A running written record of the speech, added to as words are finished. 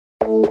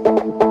Hey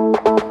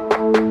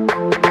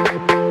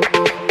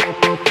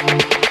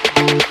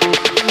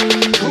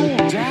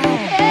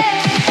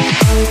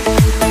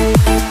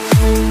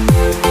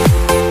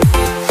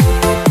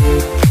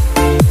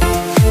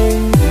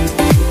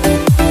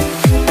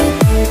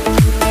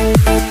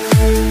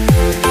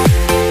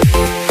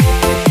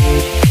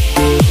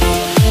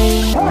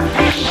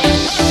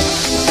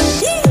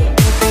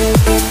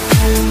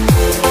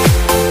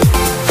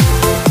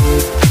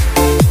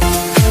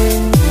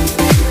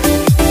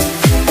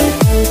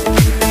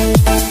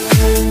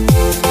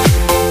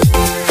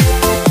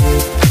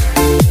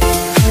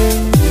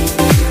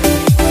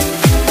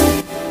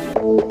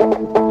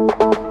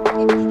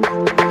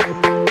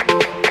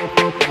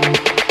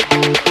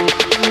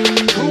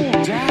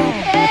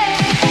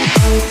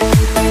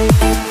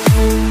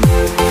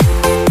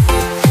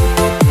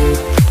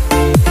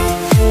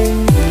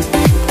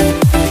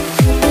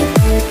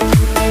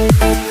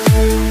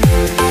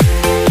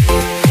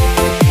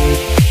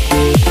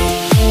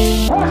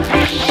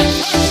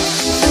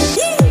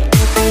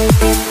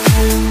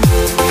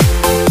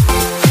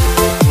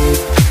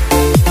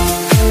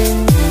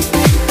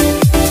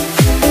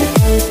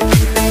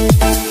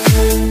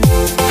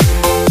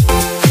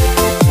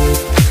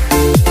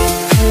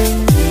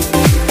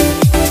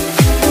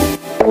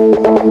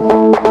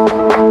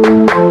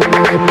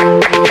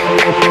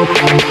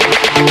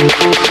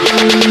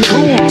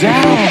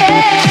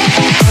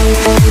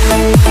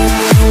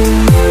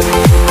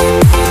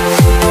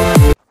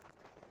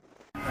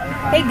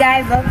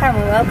guys,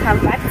 welcome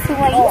back to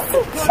my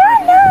YouTube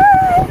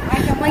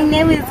channel. My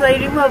name is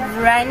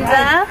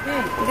Brenda.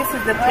 This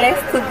is the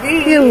place to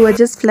be. Here we were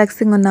just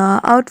flexing on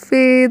our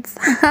outfits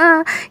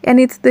and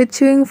it's the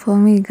chewing for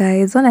me,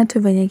 guys. Ona tu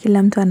venye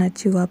kila mtu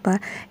anachew hapa.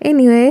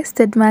 Anyway,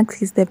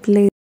 Stedmark is the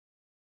place.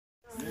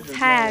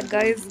 Hi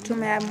guys,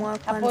 tumeamua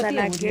kwanza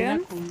na game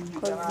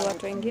cause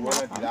watu wengine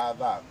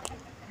hapa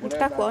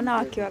nataka kuona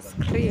wakiwa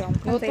scream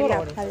kwanza ile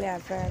pale ya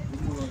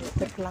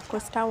the roller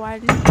coaster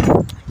one.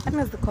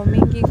 Kama ziko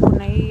mingi,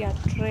 kuna hii ya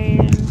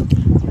train,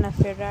 kuna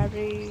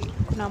Ferrari,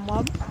 kuna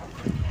mob.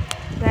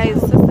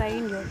 Guys, sasa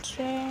hii ndio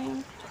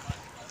train.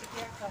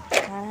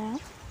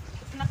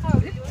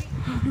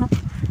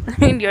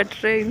 Hii ndio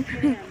train.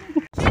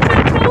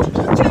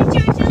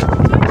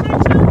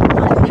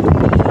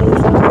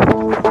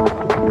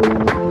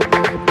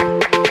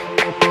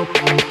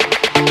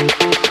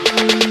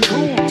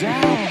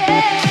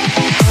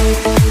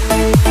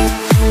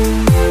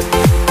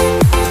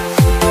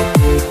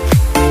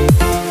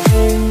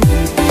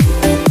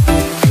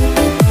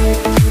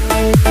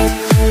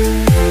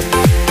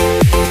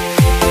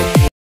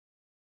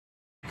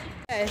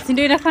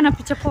 Ndio inafanya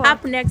picha poa.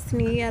 Up next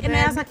ni ya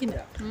inaanza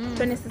kinda.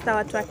 Tuone sasa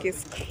watu waki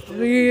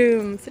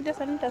scream. Ndio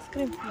sana nita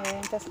scream.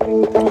 Nita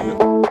scream.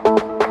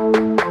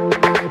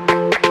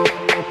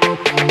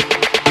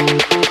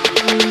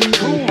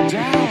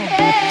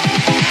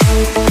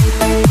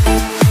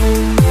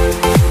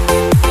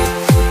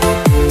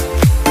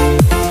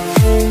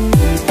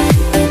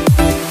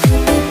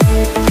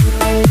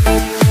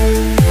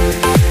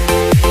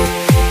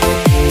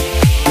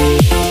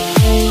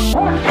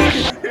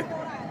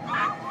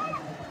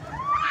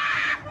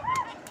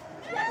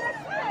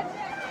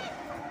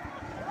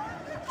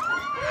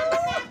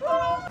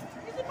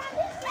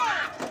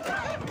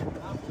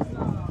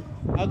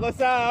 Ako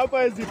sawa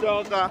hapa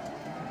zitoka.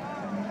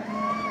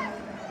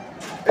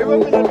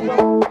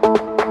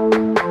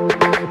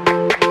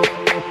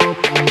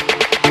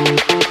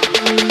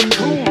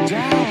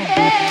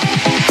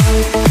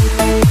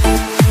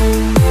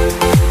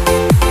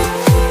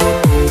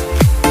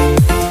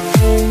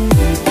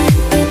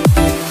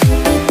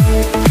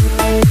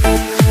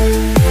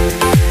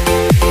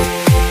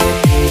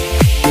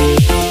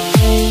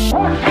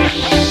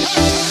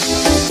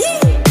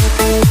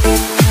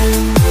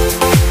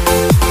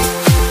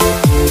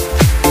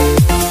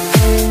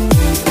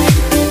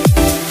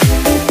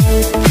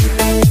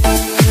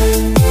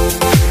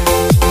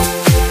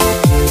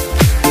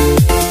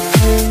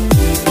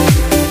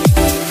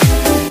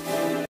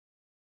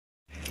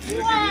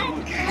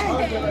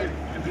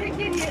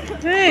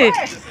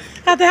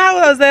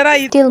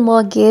 Still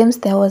more games.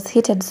 There was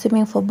heated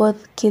swimming for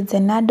both kids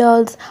and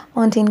adults,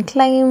 mountain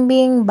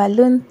climbing,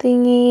 balloon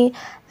thingy,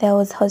 there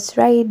was horse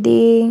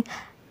riding,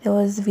 there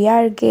was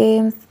VR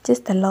games,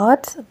 just a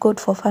lot. Good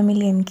for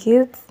family and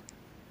kids.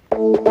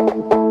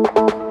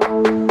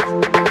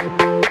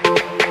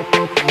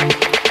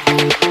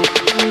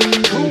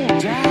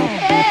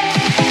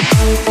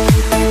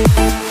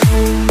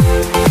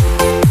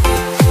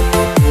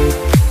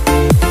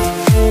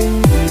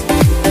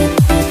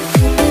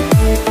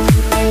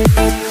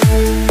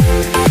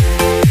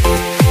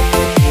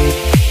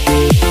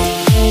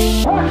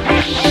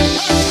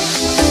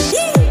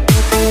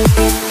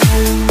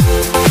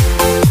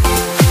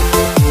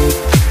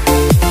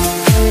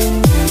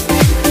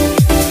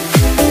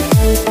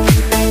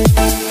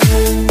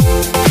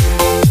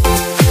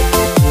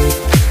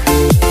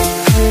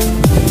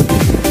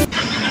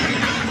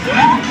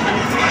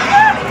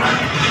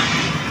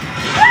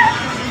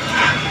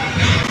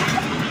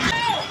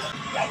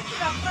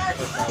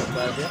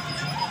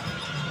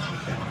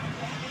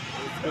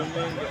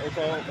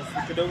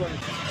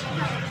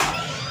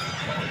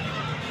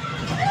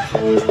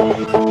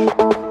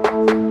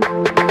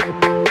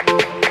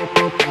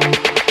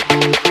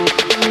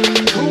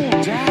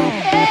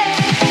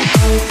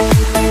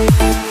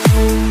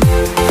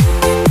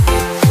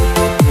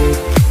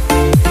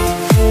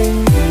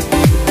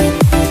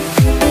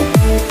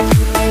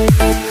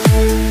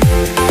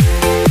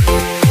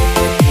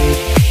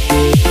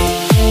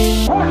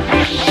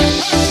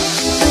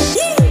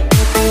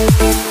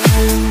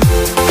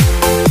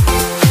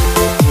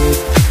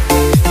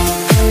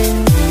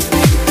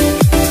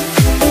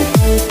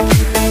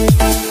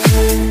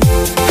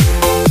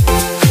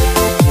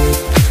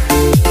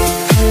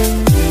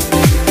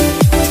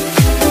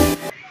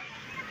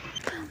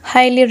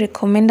 Highly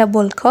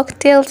recommendable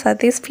cocktails at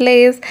this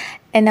place.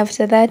 And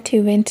after that, we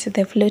went to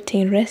the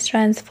floating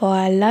restaurants for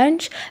our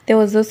lunch. There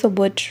was also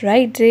boat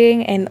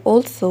riding, and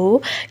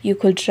also you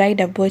could ride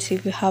a boat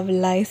if you have a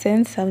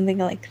license, something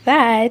like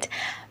that.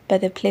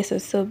 But the place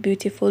was so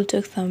beautiful.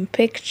 Took some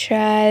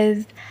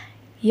pictures.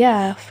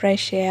 Yeah,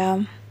 fresh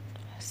air,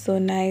 so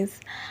nice.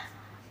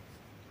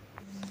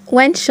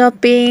 Went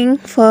shopping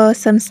for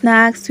some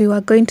snacks. We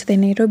were going to the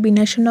Nairobi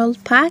National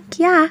Park.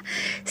 Yeah,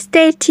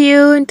 stay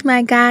tuned,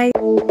 my guys.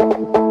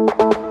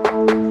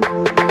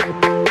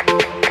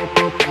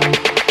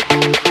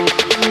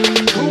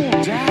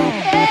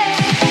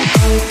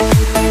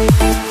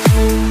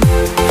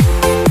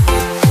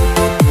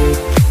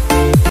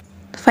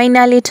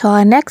 Finally to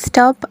our next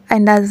stop,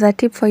 and as a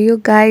tip for you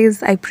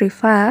guys, I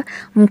prefer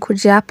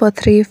mkuje hapo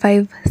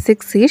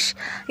 3-5-6ish.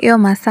 Hiyo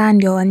masaa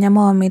ndio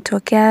wanyama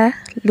wametokea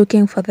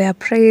looking for their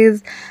prey.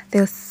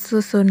 They're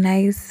so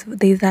nice.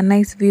 There's a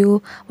nice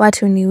view.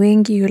 Watu ni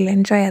wengi, you'll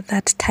enjoy at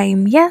that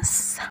time.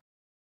 Yes.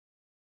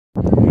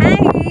 Hi.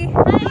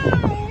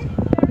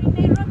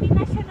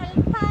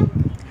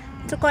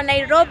 Tuko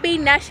Nairobi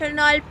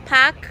National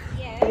Park.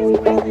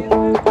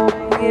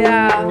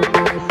 Yeah.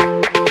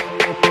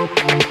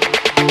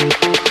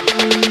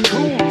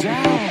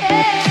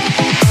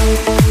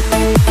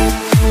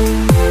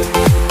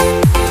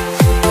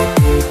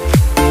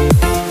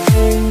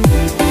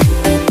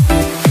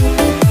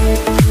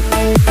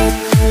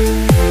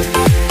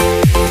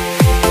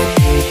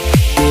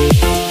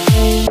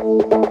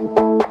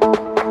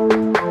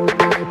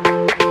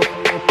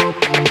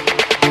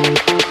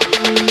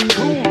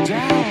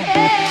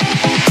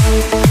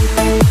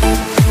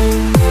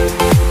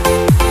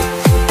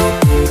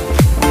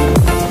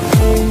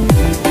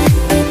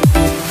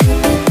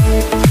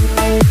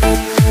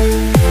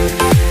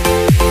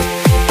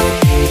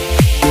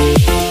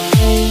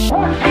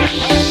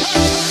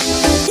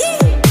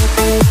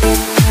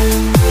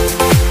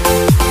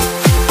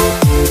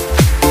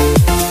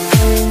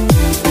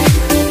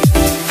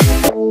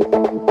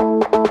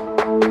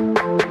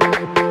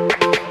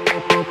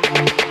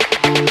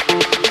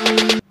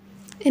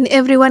 And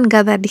everyone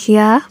gathered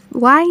here.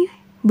 Why?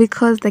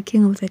 Because the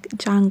king of the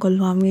jungle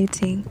were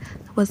meeting.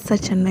 It was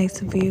such a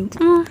nice view.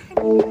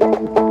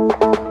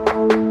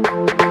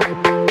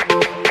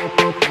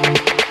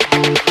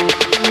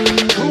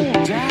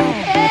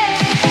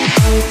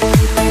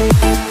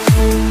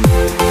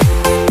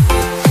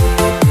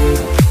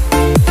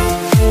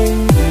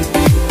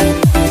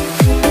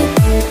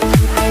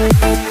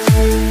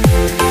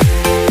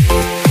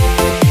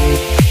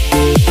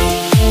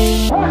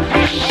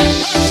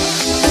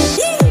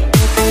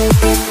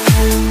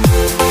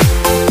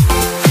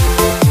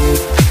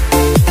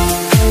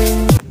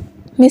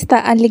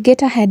 Mr.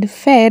 Alligator had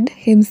fed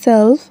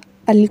himself.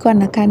 Alikuwa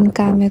anakaa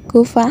nika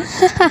amekufa.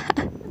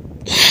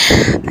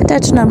 Hata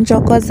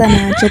tunamchokoza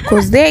na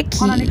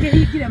chokozeki.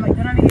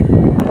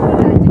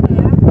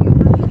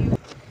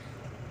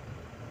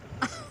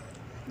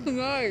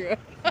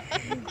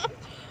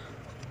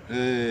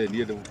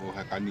 Niende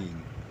kukoha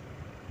kanini.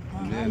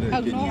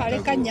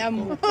 Harika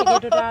nyamu.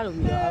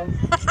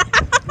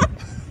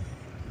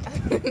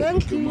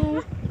 Thank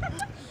you.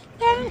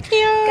 Thank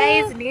you.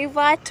 Guys,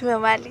 niva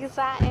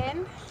tumemaliza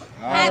and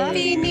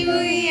Happy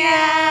New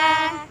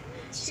Year.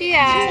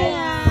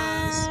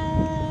 cheers.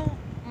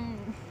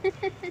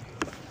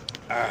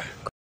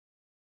 Cheers.